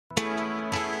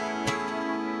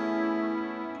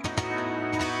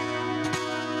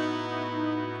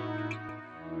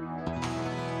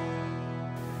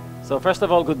So first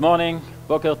of all, good morning,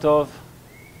 Boker Tov.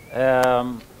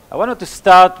 I wanted to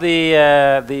start the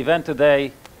event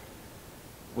today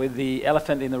with the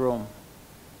elephant in the room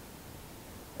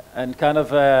and kind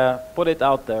of put it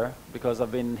out there, because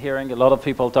I've been hearing a lot of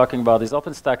people talking about, is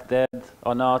OpenStack dead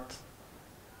or not?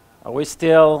 Are we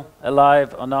still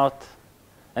alive or not?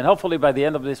 And hopefully by the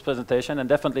end of this presentation, and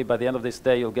definitely by the end of this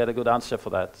day, you'll get a good answer for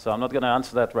that. So I'm not going to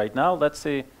answer that right now. Let's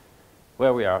see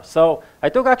where we are. So I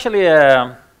took actually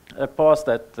a post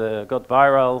that got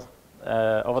viral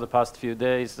over the past few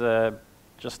days,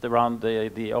 just around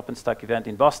the OpenStack event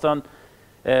in Boston,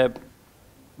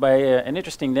 by an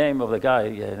interesting name of the guy,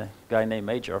 a guy named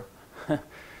Major,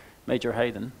 Major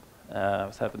Hayden.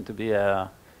 Happened to be an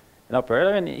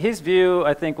operator, and his view,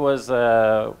 I think, was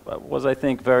I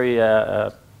think very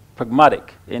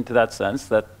pragmatic into that sense.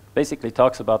 That basically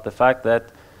talks about the fact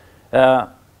that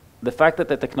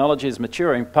the technology is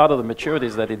maturing. Part of the maturity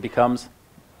is that it becomes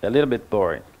a little bit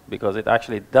boring, because it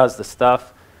actually does the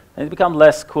stuff, and it becomes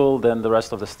less cool than the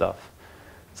rest of the stuff.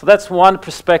 So that's one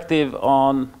perspective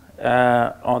on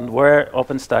where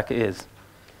OpenStack is.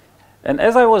 And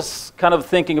as I was kind of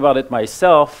thinking about it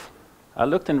myself, I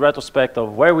looked in retrospect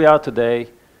of where we are today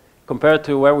compared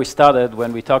to where we started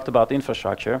when we talked about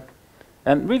infrastructure.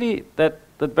 And really, that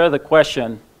bears the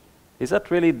question, is that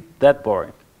really that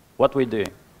boring, what we're doing,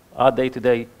 our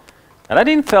day-to-day? And I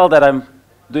didn't feel that I'm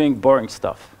doing boring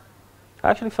stuff. I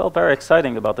actually felt very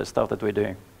exciting about the stuff that we're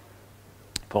doing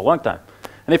for a long time.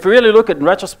 And if you really look at in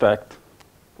retrospect,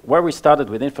 where we started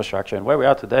with infrastructure and where we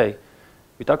are today,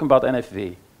 we're talking about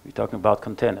NFV, we're talking about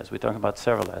containers, we're talking about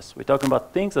serverless, we're talking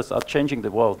about things that are changing the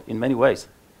world in many ways.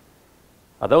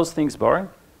 Are those things boring?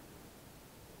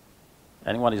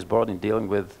 Anyone is bored in dealing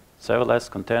with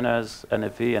serverless, containers,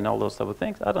 NFV, and all those type of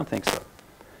things? I don't think so.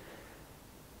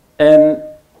 And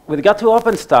with regard to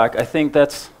OpenStack, I think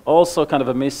that's also kind of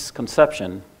a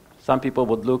misconception. Some people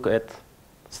would look at the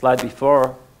slide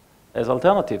before as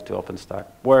alternative to OpenStack,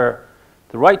 where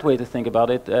the right way to think about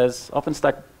it is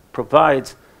OpenStack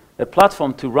provides a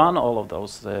platform to run all of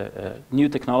those new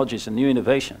technologies and new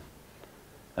innovation.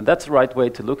 And that's the right way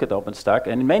to look at OpenStack.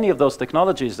 And many of those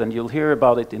technologies, and you'll hear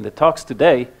about it in the talks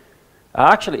today,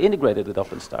 are actually integrated with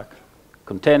OpenStack.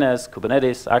 Containers,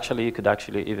 Kubernetes, actually you could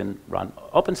actually even run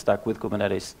OpenStack with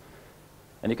Kubernetes.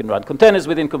 And you can run containers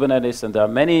within Kubernetes, and there are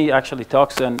many actually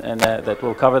talks that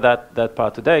will cover that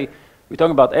part today. We're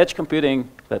talking about edge computing.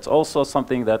 That's also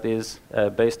something that is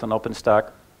based on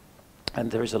OpenStack. And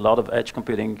there is a lot of edge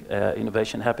computing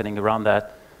innovation happening around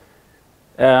that.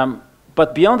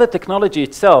 But beyond the technology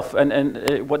itself,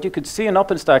 and what you could see in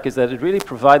OpenStack is that it really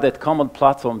provides that common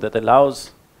platform that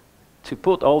allows to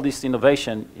put all this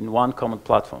innovation in one common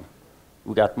platform.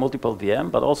 We got multiple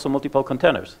VM, but also multiple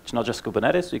containers. It's not just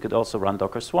Kubernetes. You could also run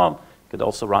Docker Swarm. You could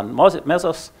also run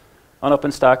Mesos on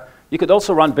OpenStack. You could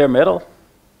also run bare metal.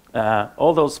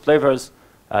 All those flavors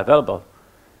are available.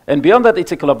 And beyond that,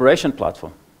 it's a collaboration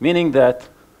platform, meaning that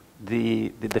the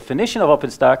definition of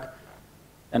OpenStack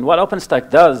and what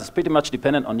OpenStack does is pretty much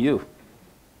dependent on you.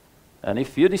 And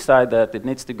if you decide that it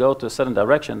needs to go to a certain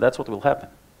direction, that's what will happen.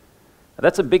 And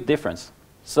that's a big difference.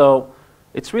 So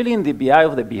it's really in the eye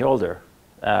of the beholder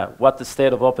what the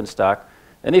state of OpenStack.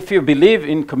 And if you believe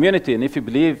in community and if you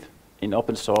believe in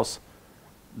open source,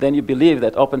 then you believe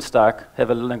that OpenStack have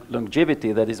a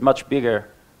longevity that is much bigger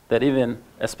than even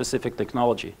a specific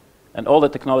technology and all the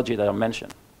technology that I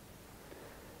mentioned.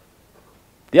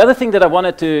 The other thing that I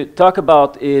wanted to talk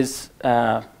about is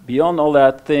beyond all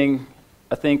that thing,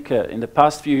 I think in the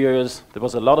past few years, there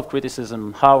was a lot of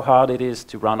criticism how hard it is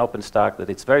to run OpenStack, that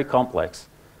it's very complex.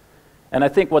 And I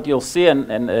think what you'll see, and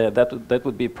that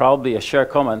would be probably a shared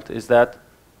comment, is that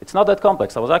it's not that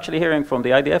complex. I was actually hearing from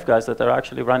the IDF guys that they're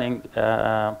actually running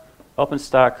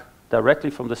OpenStack directly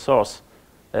from the source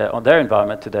on their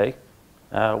environment today,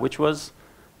 which was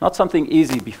not something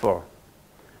easy before.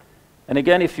 And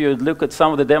again, if you look at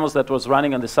some of the demos that was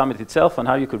running on the summit itself on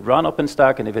how you could run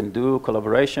OpenStack and even do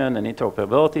collaboration and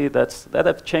interoperability, that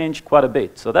have changed quite a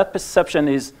bit. So that perception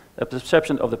is a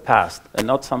perception of the past and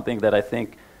not something that I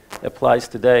think applies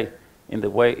today in the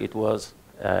way it was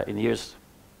in years.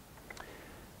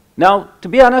 Now, to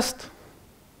be honest,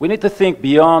 we need to think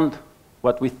beyond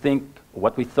what we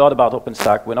thought about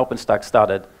OpenStack when OpenStack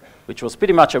started, which was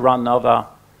pretty much around Nova,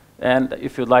 and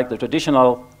if you like, the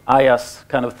traditional IaaS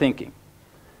kind of thinking.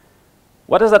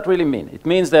 What does that really mean? It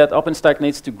means that OpenStack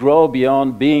needs to grow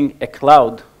beyond being a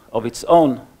cloud of its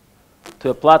own to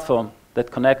a platform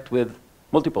that connects with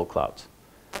multiple clouds.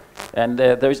 And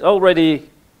there is already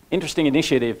interesting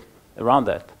initiative around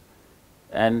that.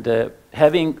 And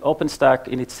having OpenStack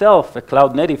in itself, a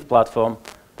cloud-native platform,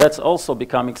 that's also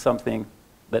becoming something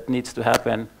that needs to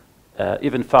happen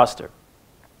even faster.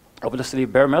 Obviously,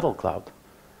 bare metal cloud,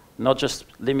 not just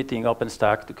limiting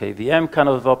OpenStack to KVM kind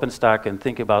of OpenStack and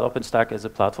think about OpenStack as a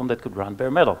platform that could run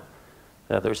bare metal.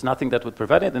 There's nothing that would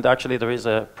prevent it, and actually there is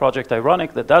a project,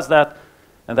 Ironic, that does that,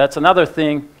 and that's another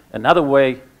thing, another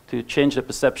way to change the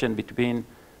perception between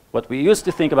what we used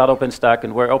to think about OpenStack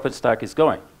and where OpenStack is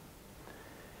going.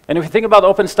 And if you think about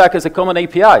OpenStack as a common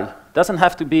API, it doesn't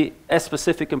have to be a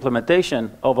specific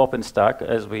implementation of OpenStack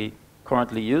as we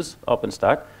currently use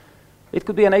OpenStack. It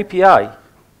could be an API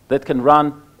that can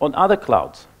run on other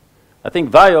clouds. I think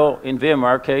Vio in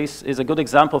VMware case is a good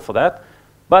example for that,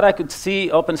 but I could see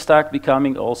OpenStack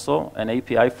becoming also an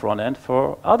API front end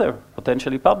for other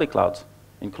potentially public clouds,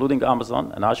 including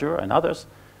Amazon and Azure and others.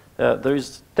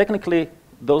 Technically,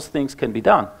 those things can be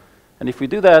done. And if we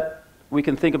do that, we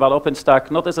can think about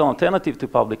OpenStack not as an alternative to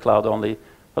public cloud only,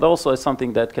 but also as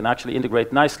something that can actually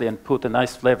integrate nicely and put a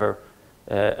nice flavor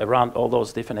around all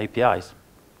those different APIs.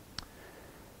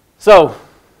 So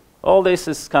all this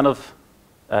is kind of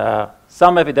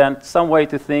some evidence, some way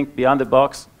to think beyond the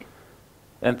box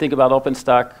and think about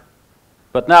OpenStack.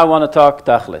 But now I want to talk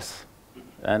Tachlis.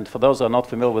 And for those who are not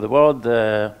familiar with the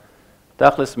word,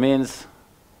 Tachlis means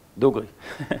Dugri.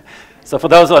 So for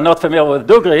those who are not familiar with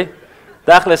Dugri,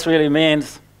 Tachlis really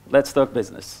means let's talk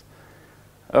business.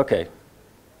 Okay.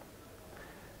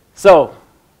 So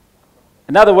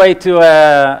another way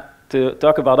to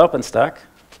talk about OpenStack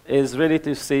is really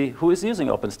to see who is using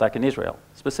OpenStack in Israel,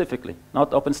 specifically.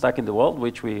 Not OpenStack in the world,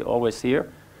 which we always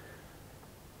hear,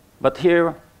 but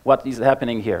here, what is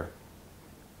happening here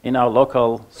in our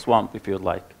local swamp, if you'd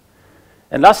like.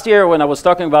 And last year, when I was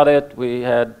talking about it, we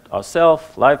had ourselves,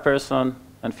 LivePerson,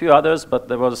 and a few others, but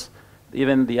there was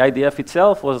even the IDF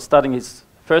itself was starting its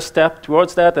first step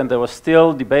towards that, and they were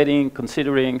still debating,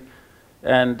 considering,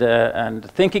 and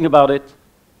thinking about it.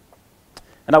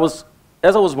 And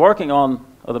as I was working on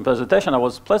the presentation, I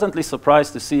was pleasantly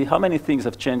surprised to see how many things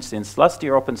have changed since last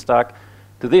year OpenStack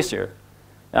to this year.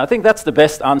 And I think that's the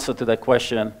best answer to that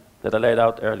question that I laid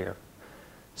out earlier.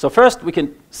 So first, we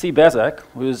can see Bezeq,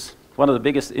 who is one of the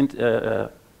biggest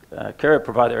carrier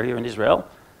provider here in Israel,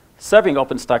 serving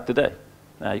OpenStack today.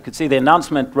 You could see the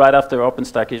announcement right after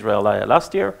OpenStack Israel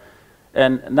last year,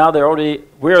 and now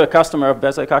we're a customer of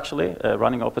Bezeq actually,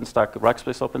 running OpenStack,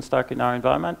 Rackspace OpenStack in our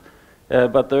environment.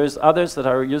 But there's others that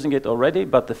are using it already,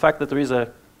 but the fact that there is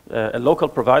a local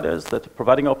providers that are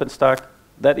providing OpenStack,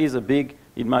 that is a big,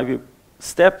 in my view,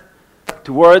 step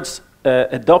towards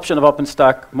adoption of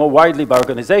OpenStack more widely by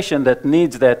organization that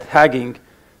needs that tagging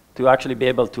to actually be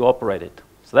able to operate it.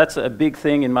 So that's a big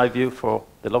thing, in my view, for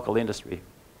the local industry.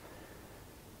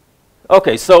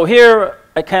 Okay, so here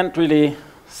I can't really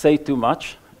say too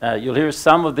much. You'll hear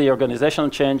some of the organizational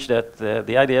change that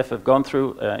the IDF have gone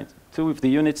through. Two of the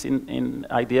units in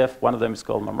IDF, one of them is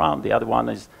called Mamram, the other one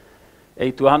is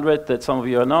A200 that some of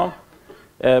you know.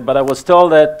 But I was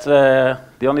told that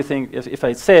the only thing, if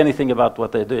I say anything about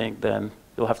what they're doing, then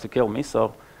you'll have to kill me.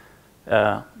 So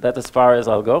that's as far as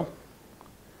I'll go.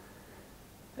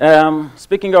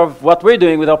 Speaking of what we're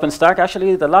doing with OpenStack,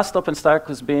 actually the last OpenStack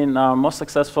has been most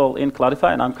successful in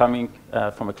Cloudify, and I'm coming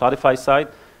from a Cloudify side.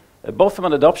 Both from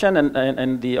an adoption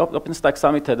and the OpenStack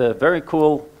Summit had a very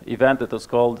cool event that was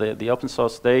called the Open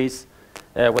Source Days,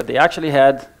 where they actually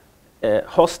had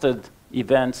hosted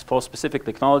events for specific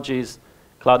technologies,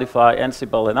 Cloudify,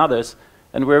 Ansible, and others.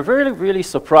 And we're really, really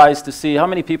surprised to see how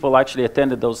many people actually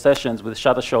attended those sessions with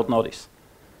such a short notice.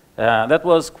 That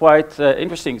was quite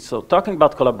interesting. So talking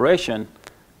about collaboration,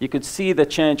 you could see the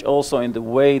change also in the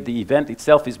way the event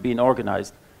itself is being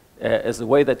organized, as a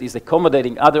way that is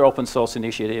accommodating other open source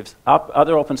initiatives,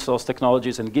 other open source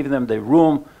technologies, and giving them the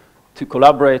room to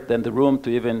collaborate and the room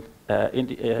to even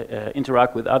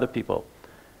interact with other people.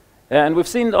 And we've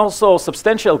seen also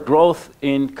substantial growth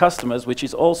in customers, which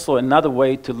is also another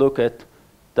way to look at,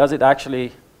 is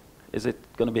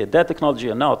it going to be a dead technology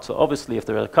or not? So obviously, if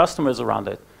there are customers around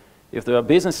it, if there are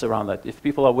businesses around it, if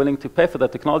people are willing to pay for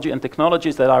that technology and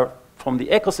technologies that are from the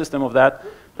ecosystem of that,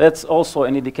 that's also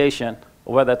an indication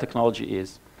of where that technology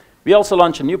is. We also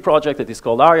launched a new project that is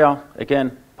called ARIA,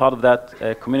 again, part of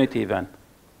that community event.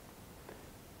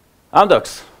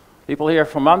 Amdocs. People here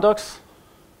from Amdocs?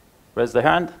 Raise their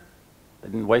hand. They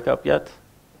didn't wake up yet.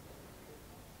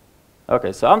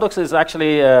 Okay, so Amdocs is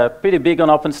actually pretty big on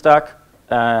OpenStack,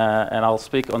 and I'll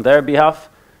speak on their behalf,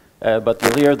 but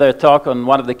you'll hear their talk on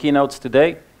one of the keynotes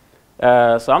today.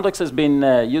 So Amdocs has been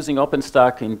using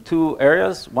OpenStack in two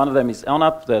areas. One of them is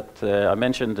ONAP that I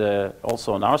mentioned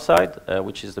also on our side,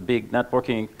 which is the big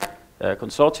networking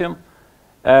consortium,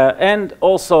 and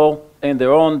also in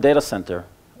their own data center.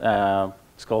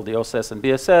 It's called the OSS and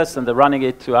BSS, and they're running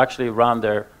it to actually run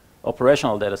their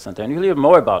operational data center. And you'll hear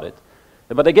more about it.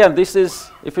 But again, this is,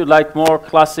 if you like, more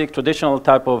classic, traditional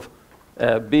type of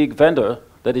big vendor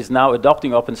that is now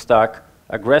adopting OpenStack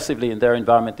aggressively in their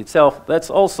environment itself. That's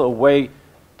also a way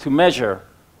to measure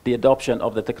the adoption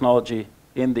of the technology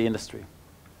in the industry.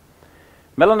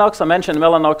 Mellanox, I mentioned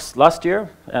Mellanox last year,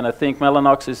 and I think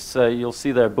Mellanox is, you'll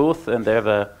see their booth, and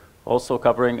they're also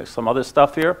covering some other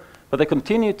stuff here. But they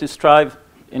continue to strive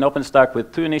in OpenStack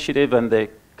with two initiatives, and they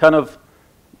kind of,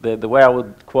 the way I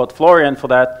would quote Florian for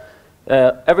that,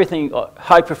 everything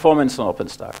high performance on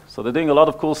OpenStack. So they're doing a lot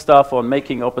of cool stuff on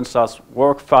making OpenStack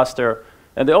work faster,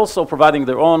 and they're also providing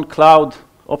their own cloud,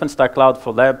 OpenStack cloud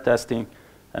for lab testing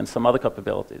and some other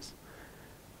capabilities.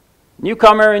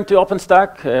 Newcomer into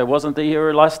OpenStack, wasn't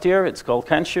here last year. It's called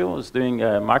Kenshu. It's doing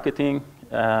marketing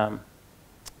kind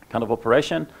of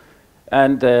operation.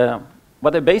 And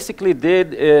what they basically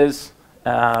did is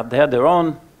they had their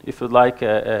own, if you like,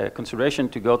 consideration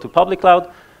to go to public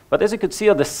cloud. But as you could see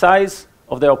on the size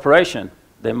of their operation,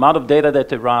 the amount of data that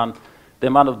they run, the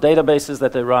amount of databases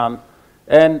that they run,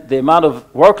 and the amount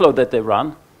of workload that they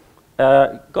run,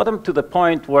 got them to the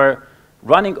point where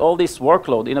running all this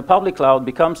workload in a public cloud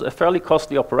becomes a fairly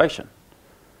costly operation.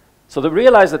 So they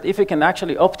realized that if you can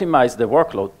actually optimize the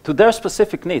workload to their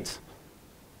specific needs,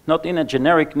 not in a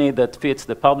generic need that fits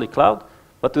the public cloud,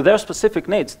 but to their specific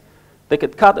needs, they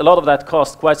could cut a lot of that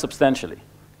cost quite substantially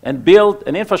and build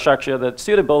an infrastructure that's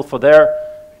suitable for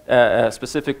their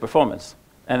specific performance.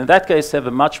 And in that case, have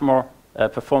a much more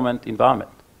performant environment.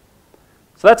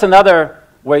 So that's another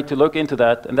way to look into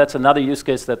that, and that's another use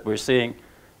case that we're seeing.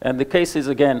 And the case is,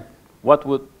 again, what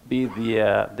would be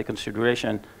the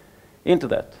consideration into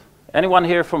that? Anyone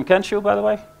here from Kenshu, by the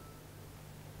way?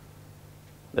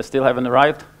 They still haven't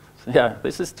arrived? Yeah,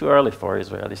 this is too early for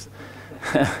Israelis.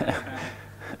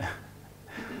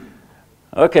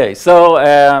 Okay, so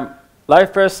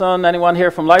live person, anyone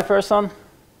here from live person?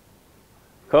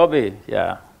 Kobe,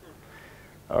 yeah,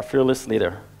 our fearless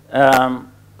leader.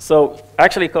 So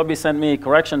actually, Kobe sent me a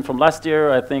correction from last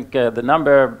year. I think the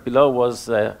number below was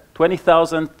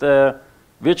 20,000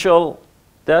 virtual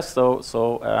desks.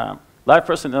 So live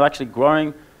person is actually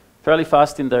growing fairly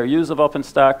fast in their use of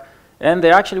OpenStack. And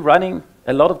they're actually running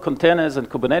a lot of containers and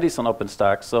Kubernetes on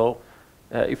OpenStack. So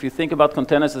if you think about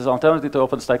containers as an alternative to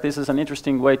OpenStack, this is an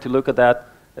interesting way to look at that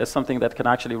as something that can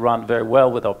actually run very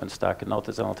well with OpenStack and not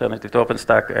as an alternative to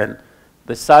OpenStack. And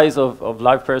the size of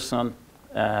live person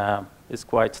is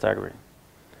quite staggering.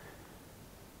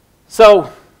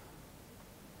 So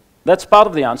that's part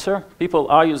of the answer. People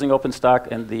are using OpenStack,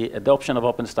 and the adoption of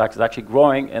OpenStack is actually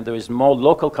growing, and there is more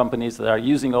local companies that are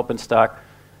using OpenStack,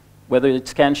 whether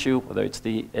it's Kenshu, whether it's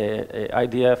the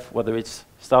IDF, whether it's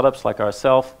startups like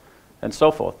ourselves, and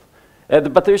so forth.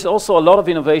 But there's also a lot of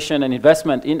innovation and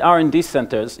investment in R&D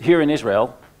centers here in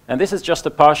Israel, and this is just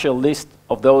a partial list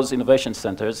of those innovation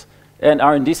centers and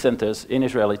R&D centers in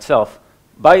Israel itself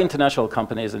by international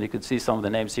companies, and you can see some of the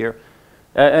names here.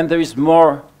 And there is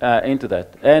more into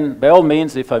that. And by all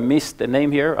means, if I missed a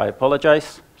name here, I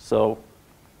apologize, so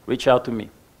reach out to me.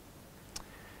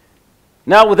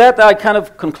 Now, with that, I kind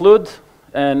of conclude,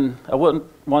 and I wouldn't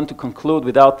want to conclude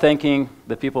without thanking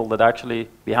the people that are actually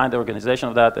behind the organization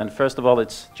of that. And first of all,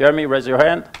 it's Jeremy. Raise your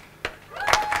hand.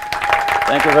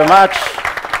 Thank you very much.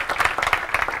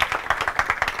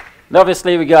 And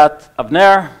obviously, we got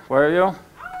Avner. Where are you?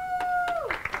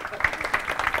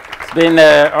 He's been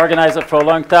an organizer for a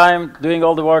long time, doing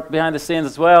all the work behind the scenes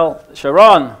as well.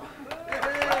 Sharon.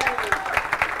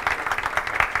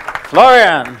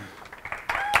 Florian.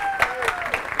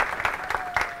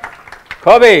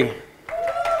 Kobe.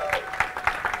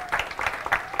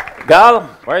 Gal,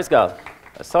 where is Gal?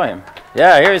 I saw him.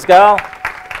 Yeah, here is Gal.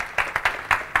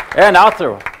 And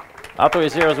Arthur. Arthur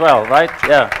is here as well, right?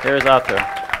 Yeah, here is Arthur.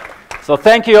 So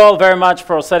thank you all very much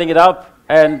for setting it up.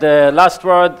 And last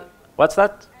word, what's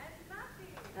that?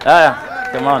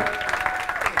 Come on.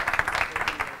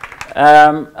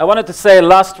 I wanted to say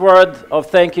last word of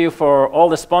thank you for all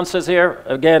the sponsors here.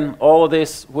 Again, all of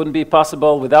this wouldn't be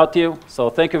possible without you, so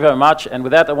thank you very much. And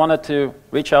with that, I wanted to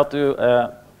reach out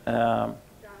to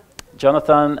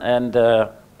Jonathan and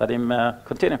let him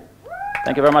continue.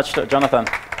 Thank you very much, Jonathan.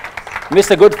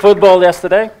 Missed a good football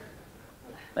yesterday.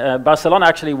 Barcelona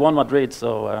actually won Madrid,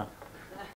 so